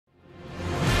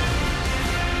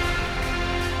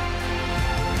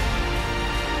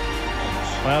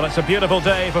Well, it's a beautiful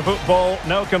day for football.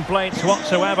 No complaints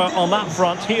whatsoever on that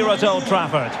front here at Old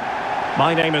Trafford.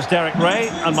 My name is Derek Ray,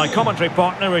 and my commentary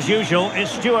partner, as usual, is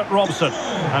Stuart Robson.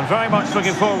 I'm very much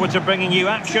looking forward to bringing you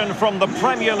action from the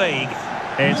Premier League.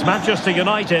 It's Manchester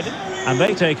United, and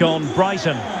they take on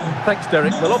Brighton. Thanks,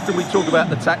 Derek. Well, often we talk about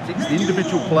the tactics, the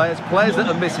individual players that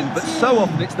are missing, but so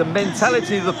often it's the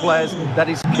mentality of the players that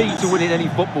is key to winning any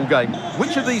football game.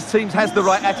 Which of these teams has the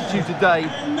right attitude today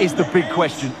is the big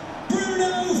question.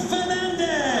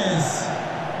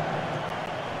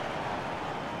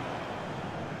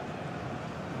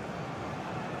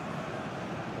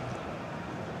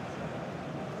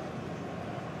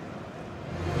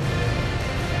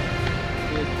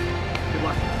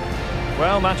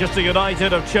 Well, Manchester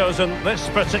United have chosen this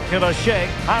particular shape.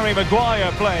 Harry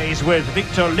Maguire plays with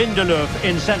Victor Lindelof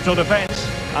in central defence.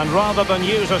 And rather than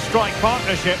use a strike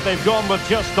partnership, they've gone with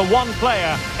just the one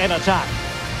player in attack.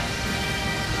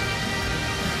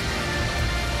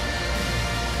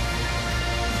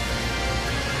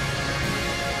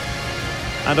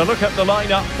 And a look at the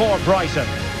lineup for Brighton.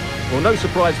 Well, no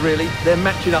surprise really, they're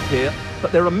matching up here.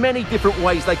 But there are many different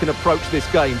ways they can approach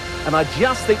this game, and I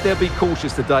just think they'll be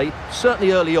cautious today,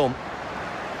 certainly early on.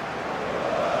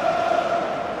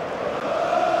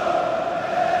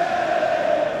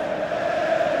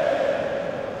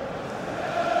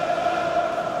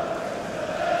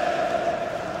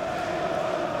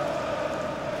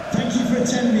 Thank you for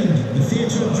attending the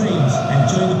Theatre of Dreams.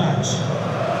 Enjoy the match.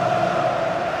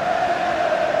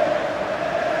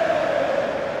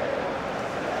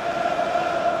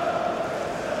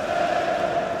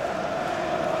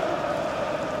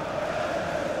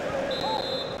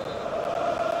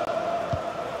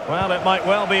 Well, it might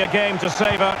well be a game to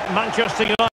savour. Manchester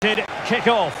United kick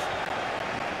off.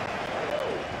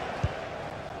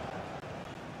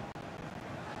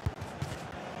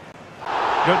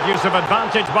 Good use of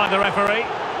advantage by the referee.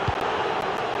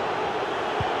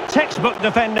 Textbook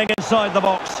defending inside the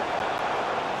box.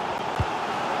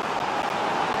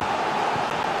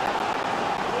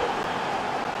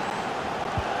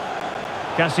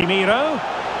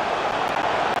 Casemiro.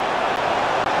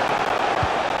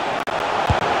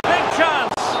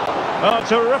 Oh,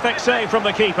 terrific save from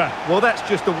the keeper. Well, that's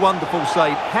just a wonderful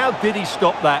save. How did he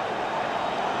stop that?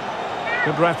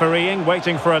 Good refereeing,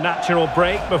 waiting for a natural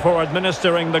break before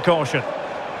administering the caution.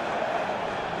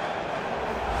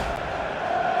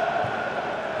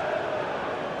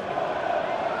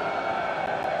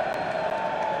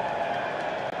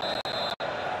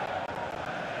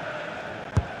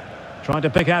 Trying to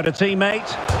pick out a teammate.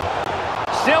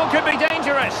 Still could be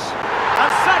dangerous. A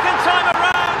second time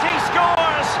around, he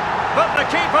scores. But the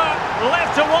keeper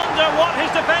left to wonder what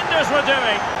his defenders were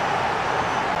doing.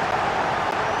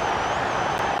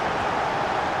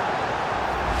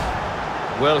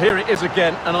 Well, here it is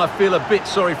again, and I feel a bit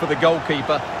sorry for the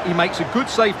goalkeeper. He makes a good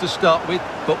save to start with,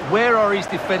 but where are his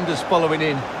defenders following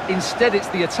in? Instead, it's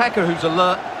the attacker who's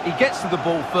alert. He gets to the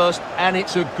ball first, and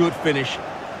it's a good finish.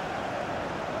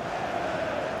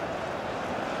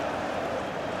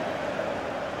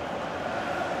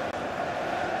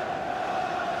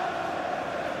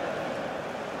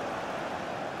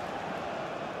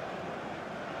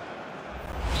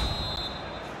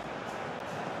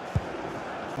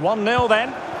 One 0 then.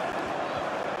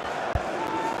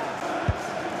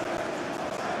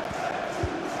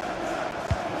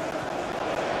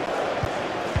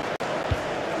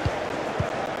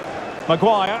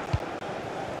 Maguire.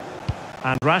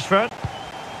 And Rashford.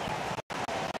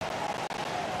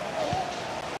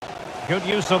 Good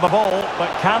use of the ball, but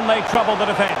can they trouble the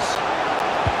defence?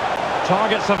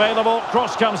 Targets available,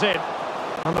 cross comes in.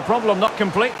 And the problem not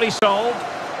completely solved.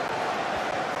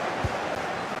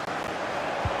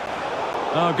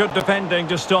 Oh, good defending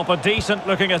to stop a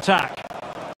decent-looking attack.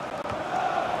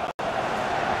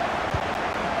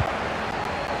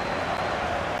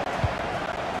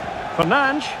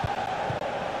 Fernandes.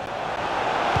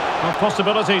 No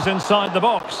possibilities inside the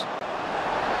box.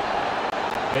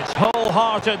 It's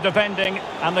wholehearted defending,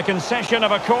 and the concession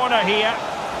of a corner here.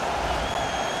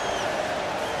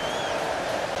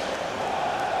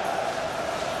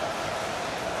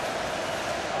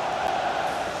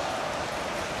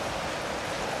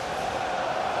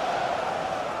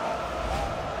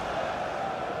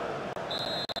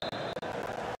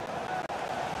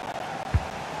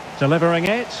 Delivering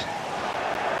it.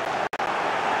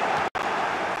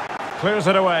 Clears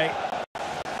it away.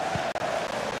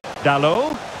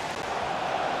 Dalot.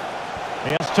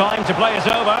 He has time to play it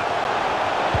over.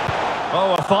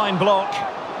 Oh, a fine block.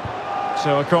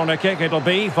 So a corner kick it'll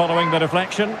be following the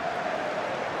deflection.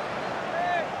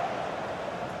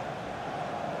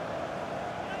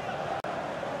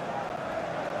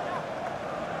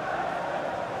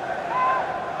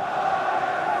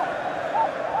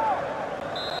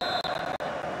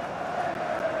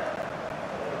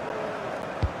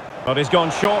 But he's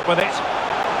gone short with it.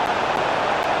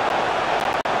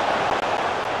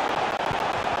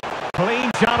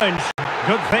 Clean challenge.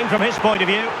 Good thing from his point of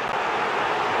view.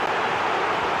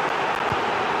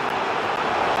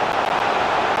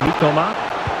 Thomas.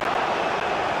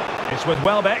 It's with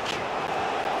Welbeck.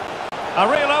 A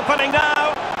real opening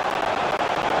now.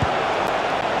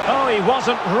 Oh, he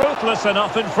wasn't ruthless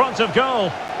enough in front of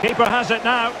goal. Keeper has it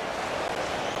now.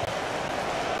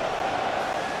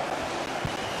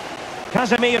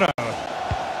 Casemiro.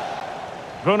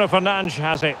 Bruno Fernandes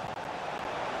has it.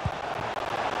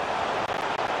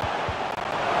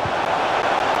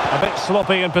 A bit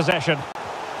sloppy in possession.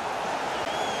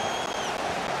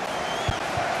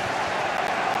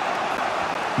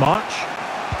 March.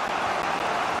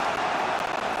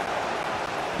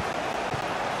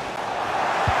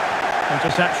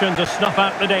 Interception to snuff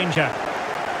out the danger.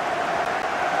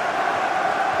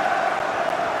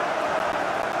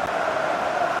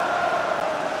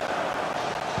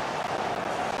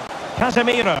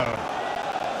 Casemiro.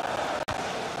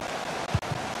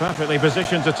 Perfectly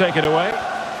positioned to take it away.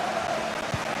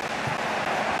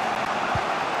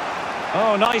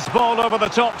 Oh, nice ball over the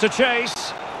top to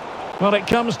chase. Well, it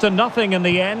comes to nothing in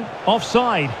the end.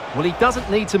 Offside. Well, he doesn't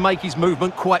need to make his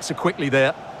movement quite so quickly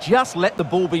there. Just let the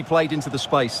ball be played into the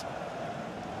space.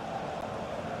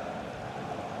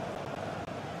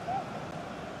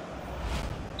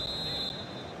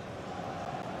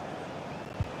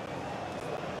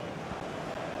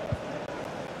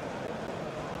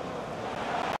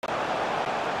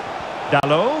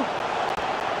 Dalot.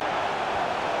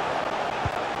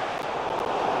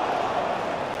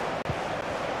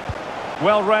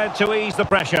 Well read to ease the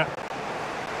pressure.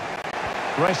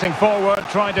 Racing forward,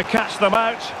 trying to catch them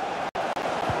out.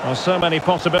 Well, so many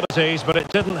possibilities, but it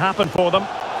didn't happen for them.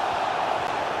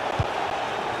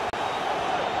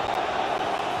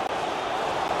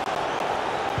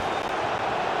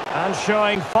 And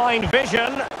showing fine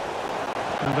vision.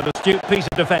 And an astute piece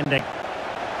of defending.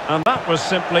 And that was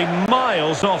simply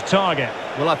miles off target.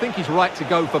 Well, I think he's right to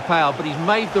go for power, but he's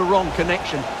made the wrong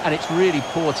connection, and it's really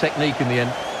poor technique in the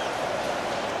end.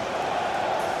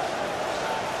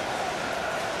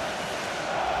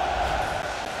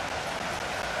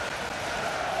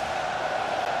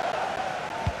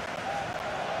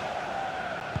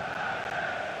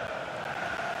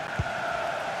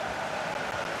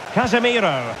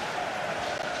 Casemiro.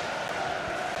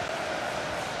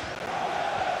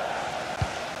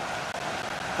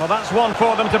 Well, that's one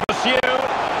for them to pursue.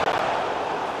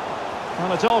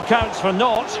 Well, it all counts for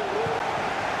naught.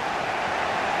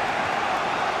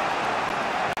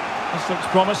 This looks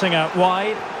promising out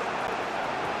wide.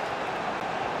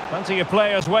 Plenty of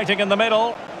players waiting in the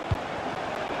middle.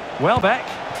 Welbeck.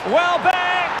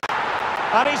 Welbeck!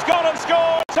 And he's gone and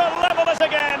scored to level it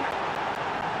again.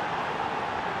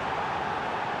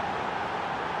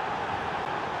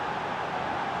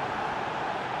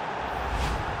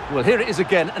 Well, here it is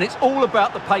again, and it's all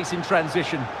about the pace in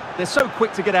transition. They're so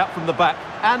quick to get out from the back,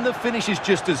 and the finish is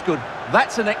just as good.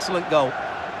 That's an excellent goal.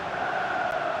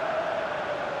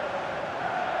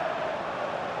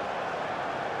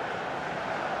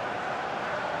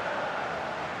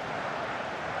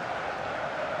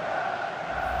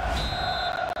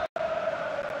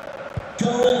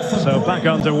 So back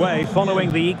underway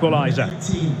following the equaliser.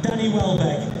 Danny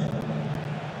Welbeck.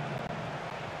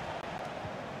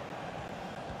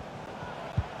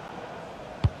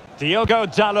 Diogo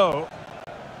Dalot.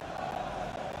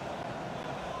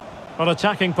 On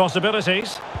attacking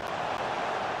possibilities.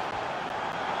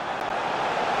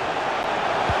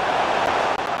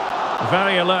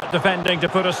 Very alert defending to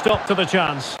put a stop to the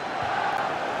chance.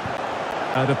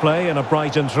 Out of play and a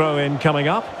Brighton throw-in coming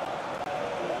up.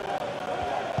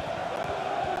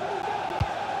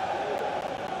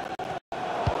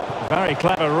 Very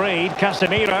clever read,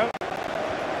 Casemiro.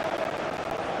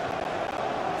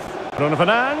 Bruno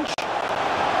Fernandes.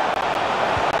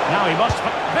 Now he must...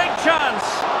 Big chance!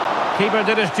 Keeper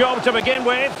did his job to begin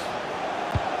with.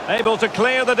 Able to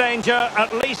clear the danger,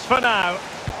 at least for now.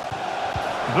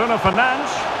 Bruno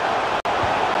Fernandes.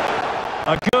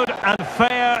 A good and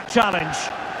fair challenge.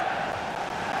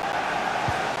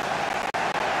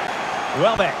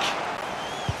 Welbeck.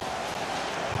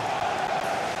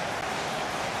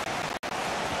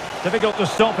 Difficult to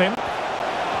stop him.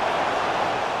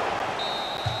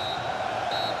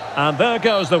 And there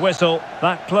goes the whistle.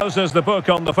 That closes the book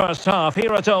on the first half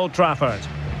here at Old Trafford.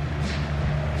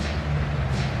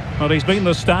 Well, he's been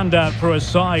the standout for his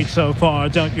side so far,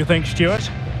 don't you think, Stuart?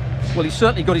 Well, he's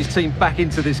certainly got his team back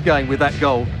into this game with that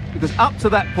goal. because up to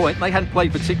that point, they hadn't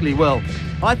played particularly well.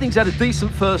 I think he's had a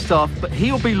decent first half, but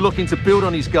he'll be looking to build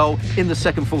on his goal in the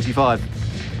second 45.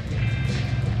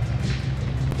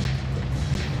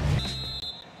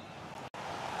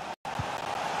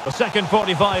 The second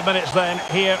 45 minutes then,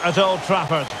 here at Old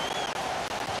Trafford.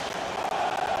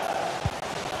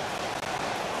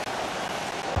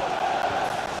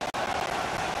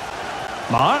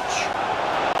 March.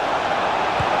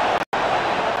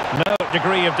 No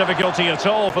degree of difficulty at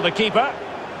all for the keeper.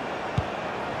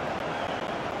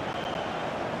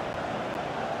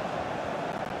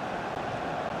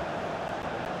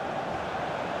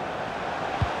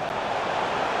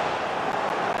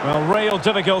 Well, real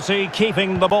difficulty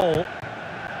keeping the ball.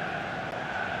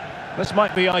 This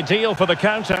might be ideal for the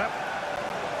counter.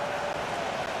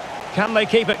 Can they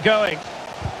keep it going?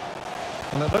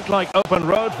 And it looked like open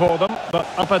road for them, but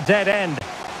up a dead end.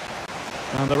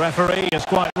 And the referee is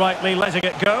quite rightly letting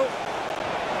it go.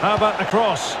 How about the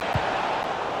cross?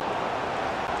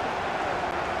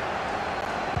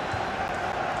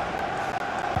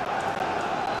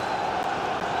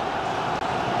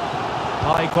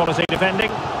 High quality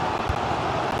defending.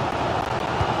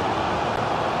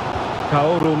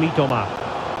 Kaoru Mitoma.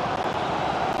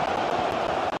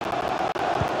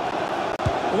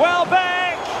 Well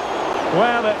back!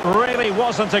 Well, it really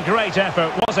wasn't a great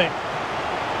effort, was it?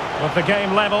 With the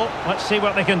game level, let's see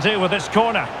what they can do with this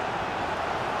corner.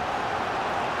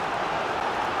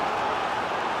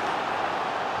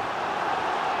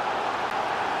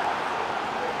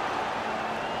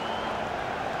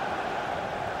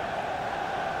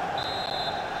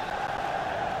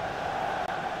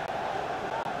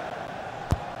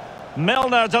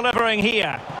 Milner delivering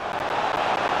here.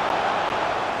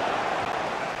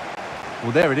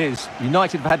 Well, there it is.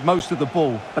 United have had most of the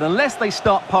ball, but unless they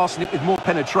start passing it with more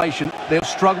penetration, they'll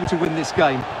struggle to win this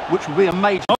game, which will be a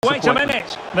major wait a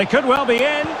minute. They could well be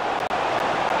in.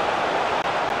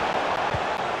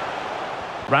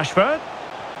 Rashford.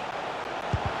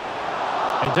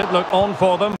 It did look on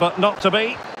for them, but not to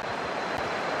be.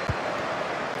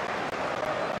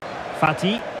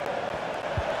 Fati.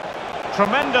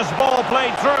 Tremendous ball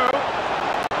played through.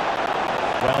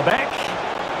 Welbeck.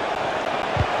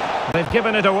 They've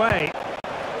given it away.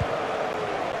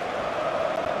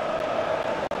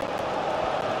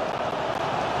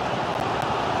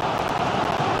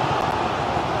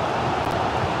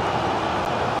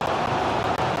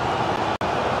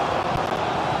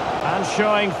 And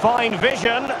showing fine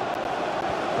vision.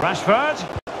 Rashford.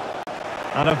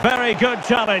 And a very good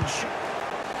challenge.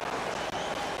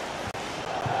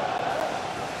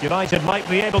 United might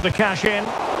be able to cash in.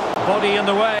 Body in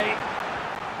the way.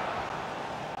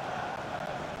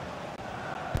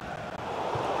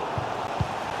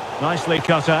 Nicely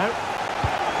cut out.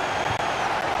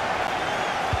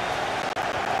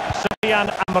 Sufyan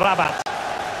Amrabat.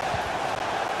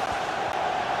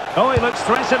 Oh, he looks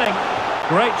threatening.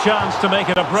 Great chance to make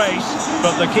it a brace,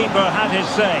 but the keeper had his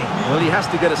say. Well, he has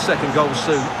to get a second goal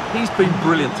soon. He's been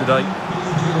brilliant today.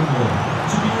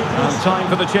 And time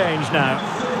for the change now.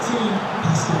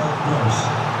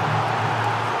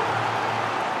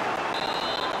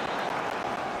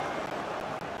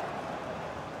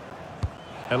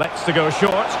 Elects to go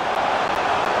short.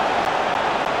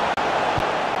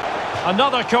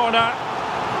 Another corner.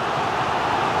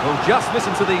 Well, just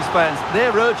listen to these fans.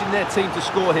 They're urging their team to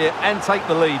score here and take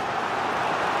the lead.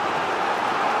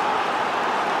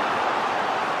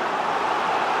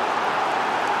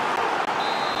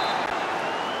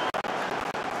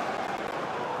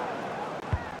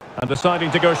 And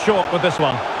deciding to go short with this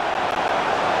one.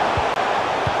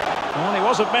 Well, he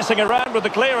wasn't messing around with the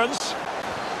clearance.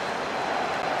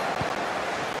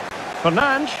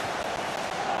 Fernandes.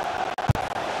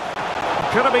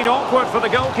 Could have been awkward for the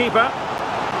goalkeeper.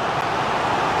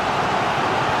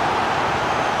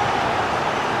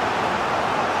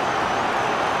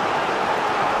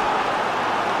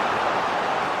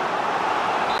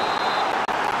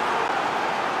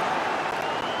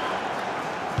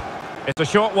 It's a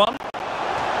short one.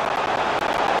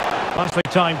 Nicely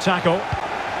timed tackle.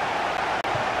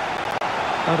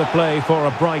 Out of play for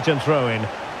a Brighton throw-in.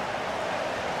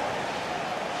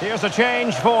 Here's a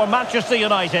change for Manchester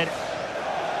United.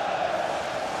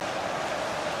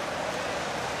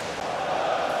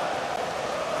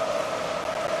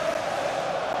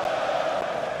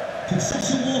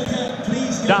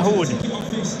 Dahoud.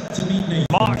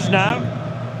 March now.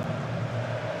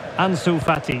 Ansu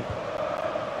Fati.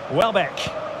 Welbeck.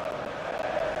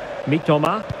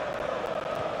 Mitoma.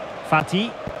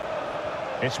 Fati.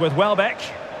 It's with Welbeck.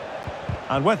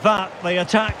 And with that, the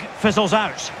attack fizzles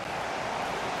out.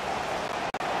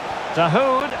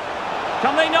 Dahoud.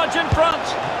 Can they nudge in front?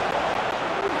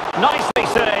 Nicely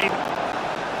saved.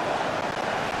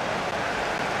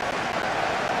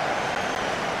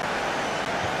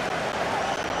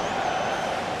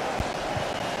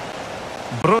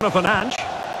 Bruno Fernandes.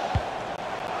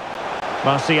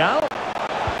 Martial.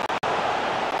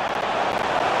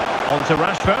 On to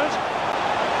Rashford.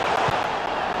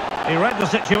 He read the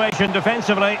situation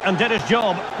defensively and did his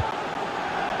job.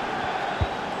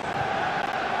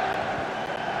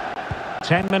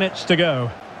 10 minutes to go.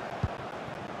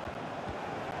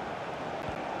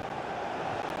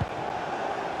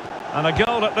 And a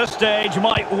goal at this stage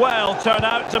might well turn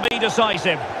out to be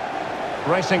decisive.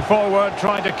 Racing forward,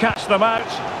 trying to catch them out.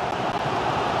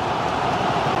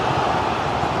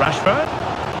 Rashford.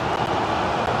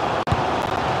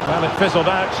 Well, it fizzled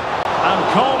out.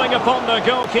 And calling upon the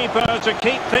goalkeeper to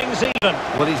keep things even.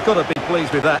 Well, he's got to be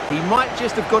pleased with that. He might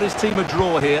just have got his team a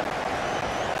draw here.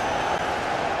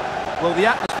 Well, the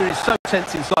atmosphere is so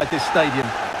tense inside this stadium,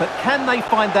 but can they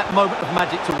find that moment of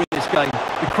magic to win this game?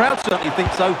 The crowd certainly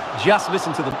think so. Just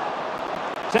listen to them.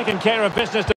 Taking care of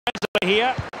business defensively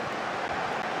here.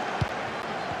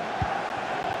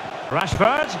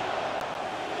 Rashford.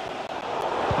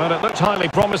 Well, it looked highly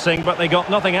promising, but they got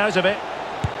nothing out of it.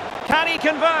 Can he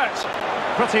convert?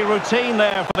 Pretty routine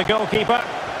there for the goalkeeper.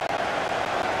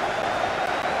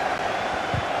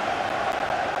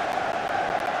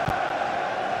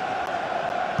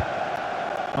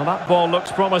 Well, that ball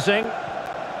looks promising.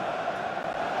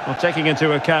 Well, taking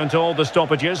into account all the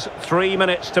stoppages, 3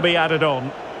 minutes to be added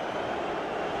on.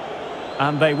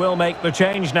 And they will make the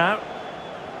change now.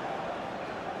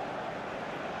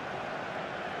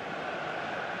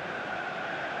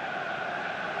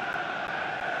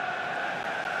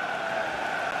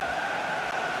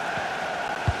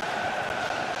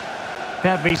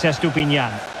 Pervis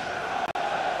Estupinian.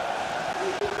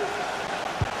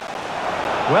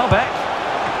 Welbeck.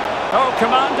 Oh,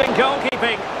 commanding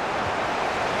goalkeeping.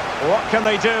 What can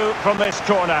they do from this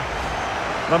corner?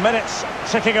 The minutes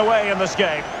ticking away in this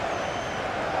game.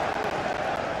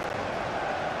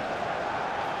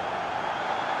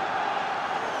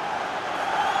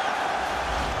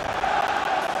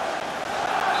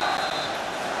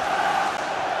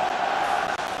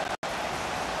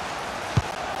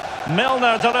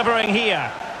 Milner delivering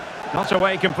here. Not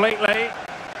away completely.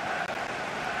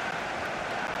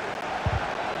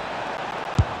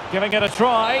 Giving it a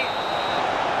try.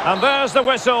 And there's the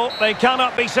whistle. They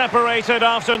cannot be separated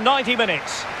after 90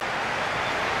 minutes.